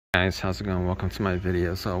Guys, how's it going? Welcome to my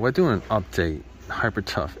video. So we're doing an update, hyper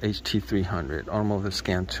tough HT300 Automotive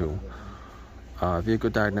Scan Tool, vehicle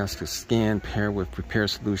diagnostic scan paired with repair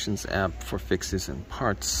solutions app for fixes and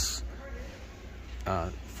parts.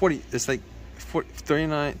 40, it's like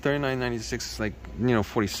 39.96 is like,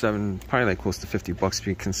 47, probably like close to $50 if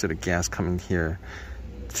you consider gas coming here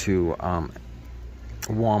to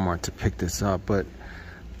Walmart to pick this up. But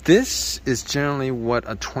this is generally what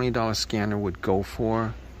a $20 scanner would go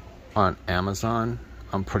for on Amazon.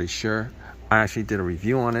 I'm pretty sure. I actually did a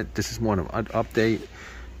review on it. This is more of an update.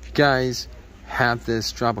 If you guys have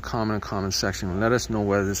this, drop a comment in the comment section and let us know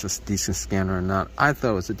whether this is a decent scanner or not. I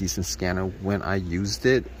thought it was a decent scanner when I used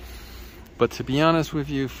it, but to be honest with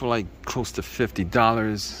you, for like close to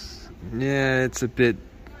 $50, yeah, it's a bit,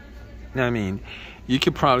 I mean, you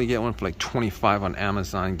could probably get one for like $25 on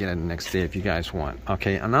Amazon and get it the next day if you guys want.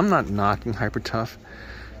 Okay, and I'm not knocking hyper tough,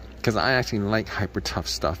 because I actually like hyper tough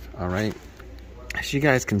stuff. All right, as you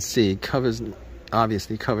guys can see,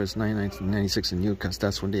 obviously covers 99-96 in new, because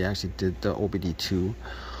that's when they actually did the OBD2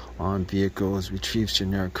 on vehicles. Retrieves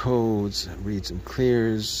generic codes, reads and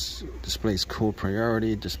clears, displays code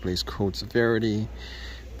priority, displays code severity,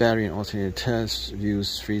 battery and alternator tests,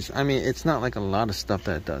 views, freeze. I mean, it's not like a lot of stuff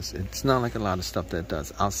that it does. It's not like a lot of stuff that it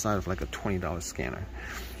does outside of like a $20 scanner.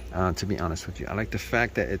 To be honest with you, I like the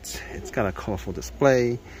fact that it's got a colorful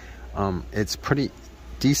display. It's pretty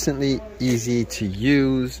decently easy to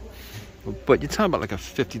use, but you're talking about like a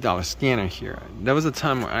 $50 scanner here. There was a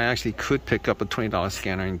time where I actually could pick up a $20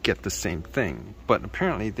 scanner and get the same thing, but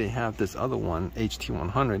apparently they have this other one,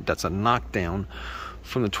 HT100, that's a knockdown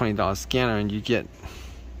from the $20 scanner, and you get,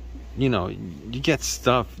 you get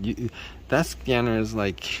stuff. That scanner is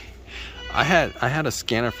like, I had a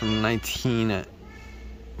scanner from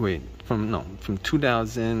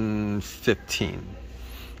 2015.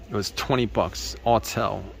 It was $20,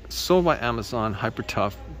 Autel, sold by Amazon, hyper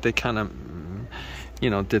tough. They kind of,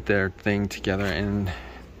 did their thing together, and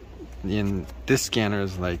this scanner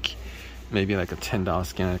is like maybe like a $10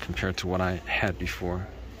 scanner compared to what I had before.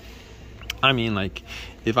 I mean, like,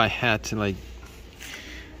 if I had to like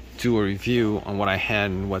do a review on what I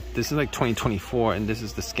had and what this is, like 2024, and this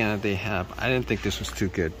is the scanner they have, I didn't think this was too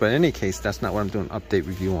good. But in any case, that's not what I'm doing an update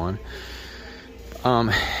review on.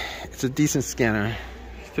 It's a decent scanner.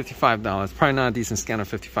 $55, probably not a decent scanner.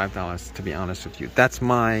 $55, to be honest with you. That's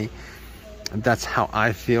how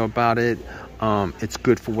I feel about it. It's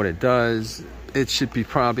good for what it does. It should be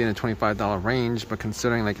probably in a $25 range, but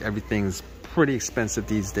considering like everything's pretty expensive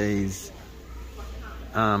these days,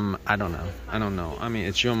 I don't know. I mean,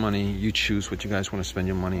 it's your money. You choose what you guys want to spend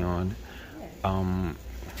your money on.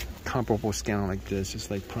 Comparable scanner like this is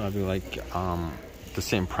like probably like the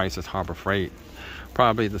same price as Harbor Freight.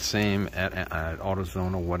 Probably the same at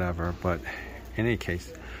AutoZone or whatever. But in any case,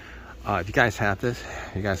 if you guys have this,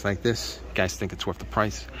 you guys like this, you guys think it's worth the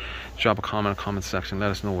price, drop a comment in the comment section.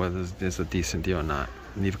 Let us know whether this is a decent deal or not.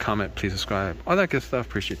 Leave a comment, please subscribe, all that good stuff.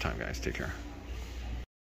 Appreciate your time, guys. Take care.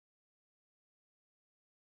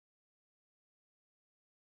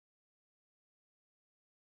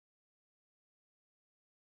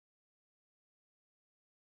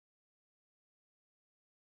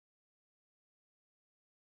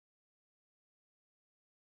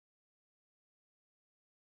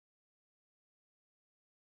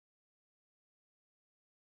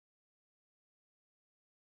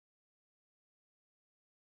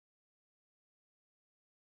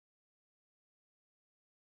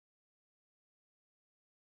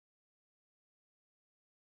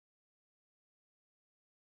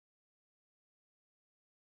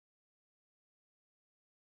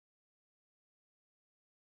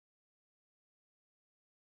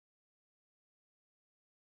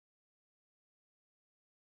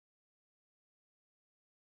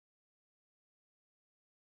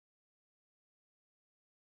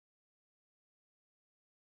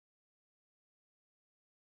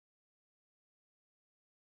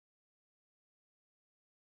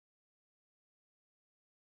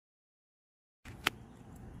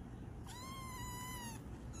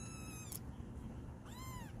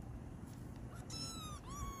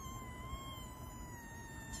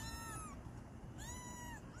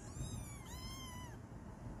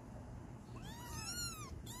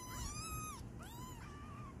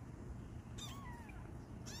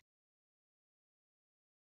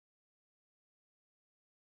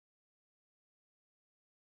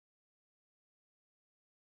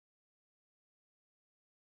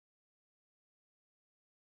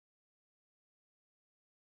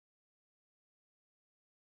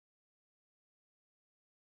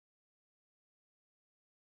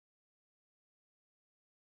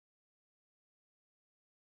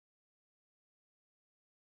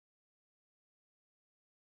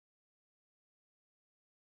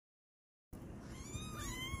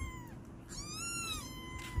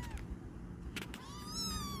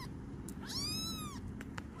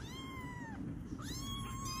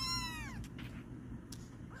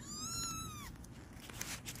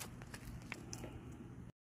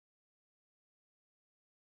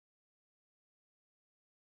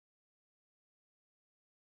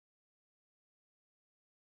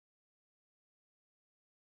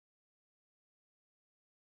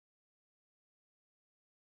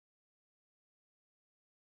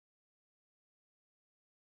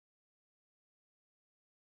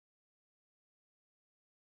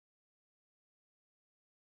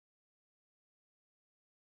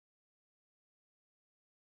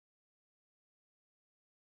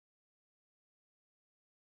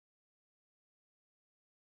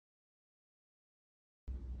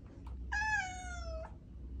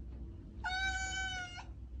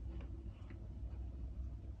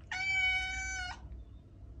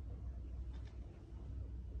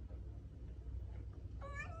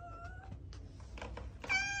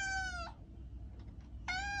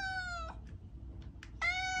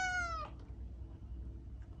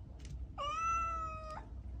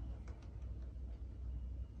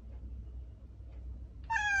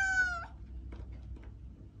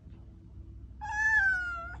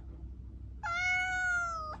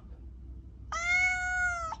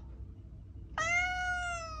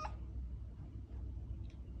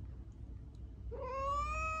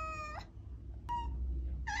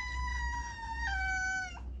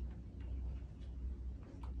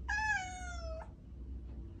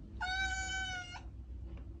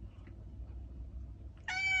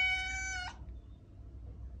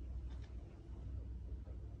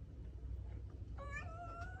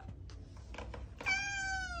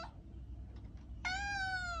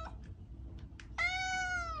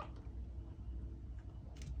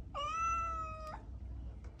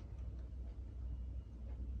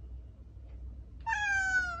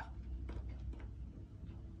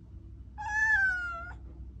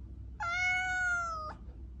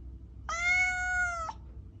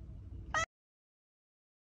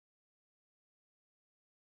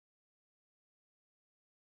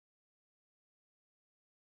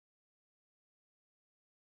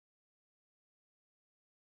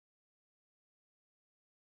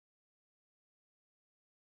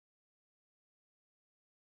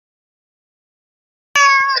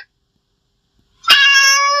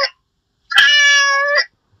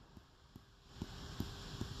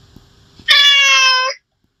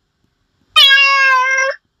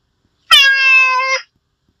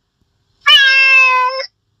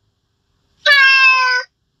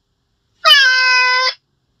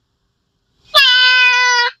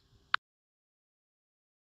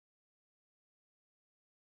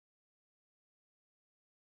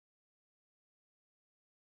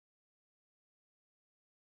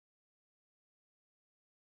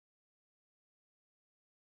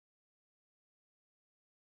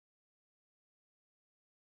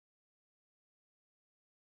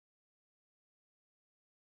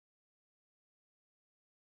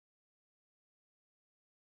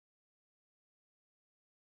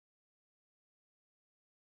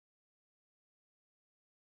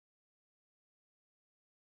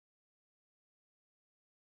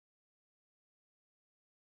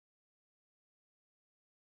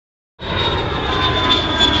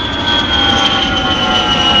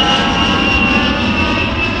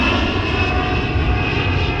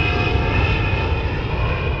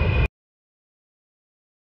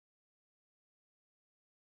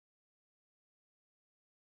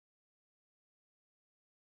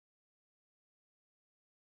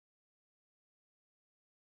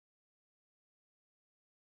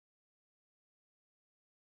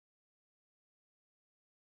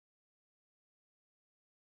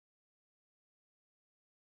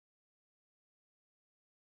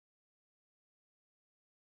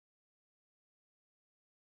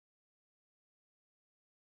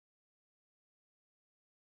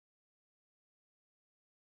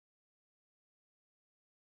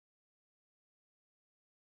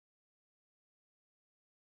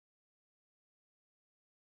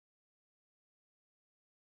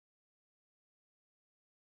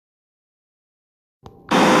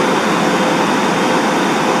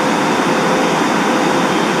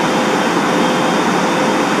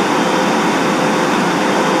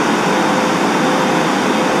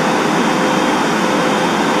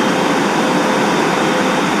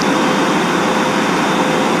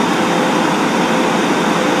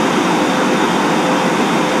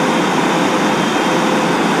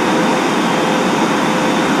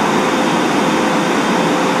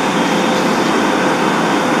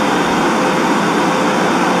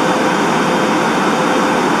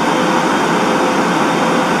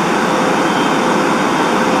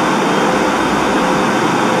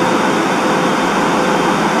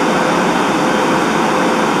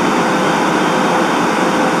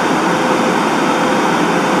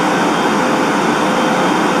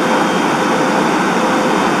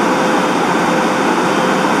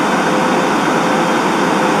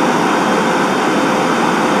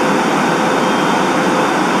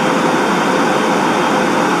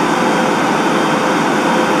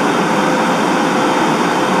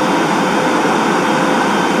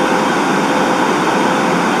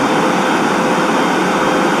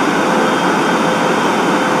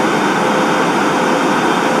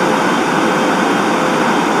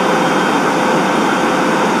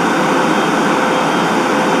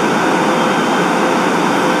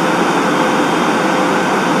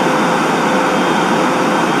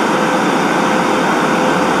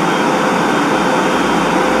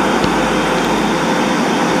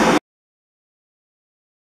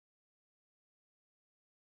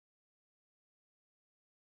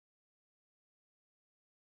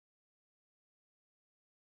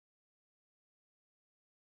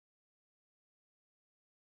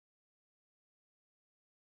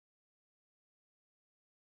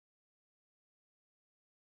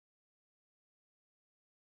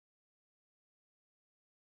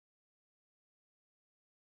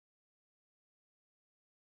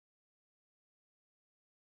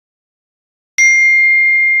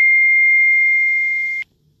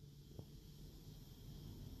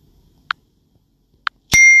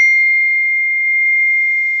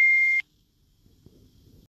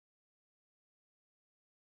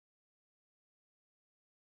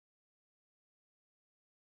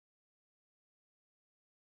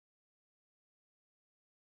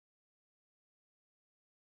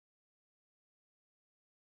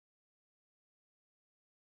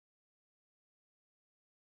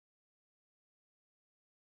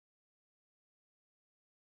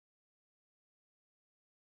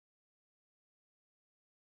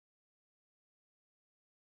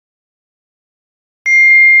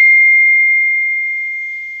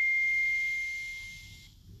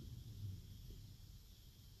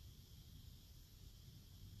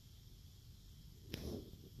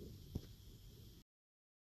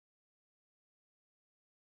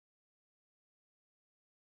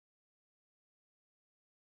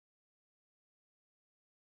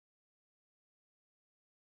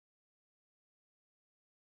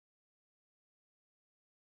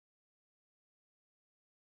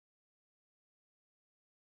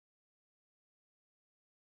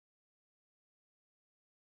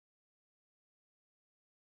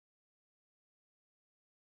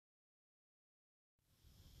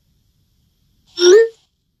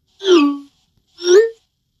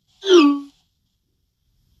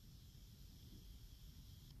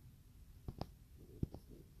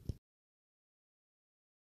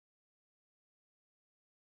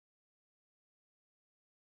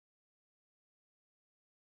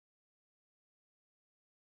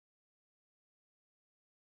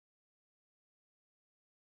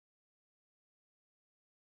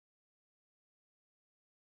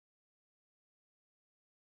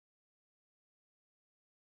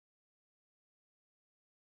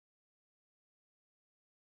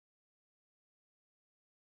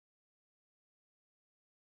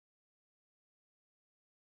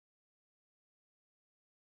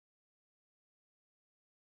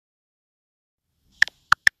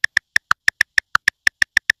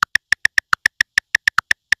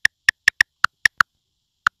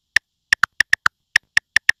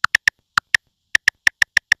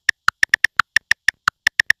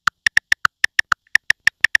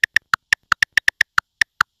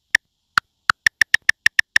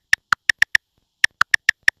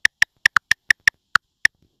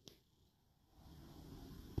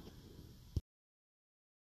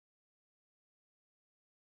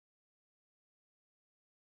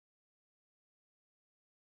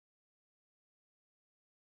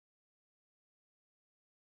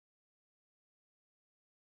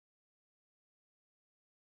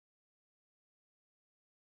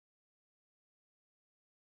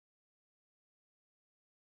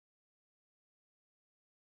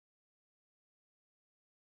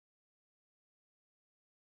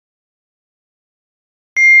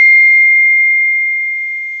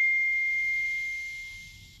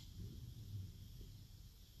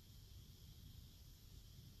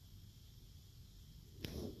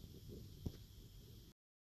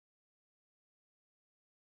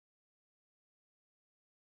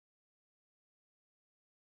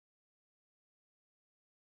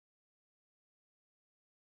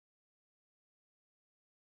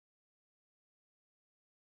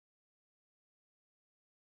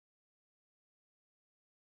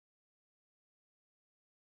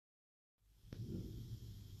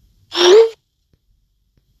 you.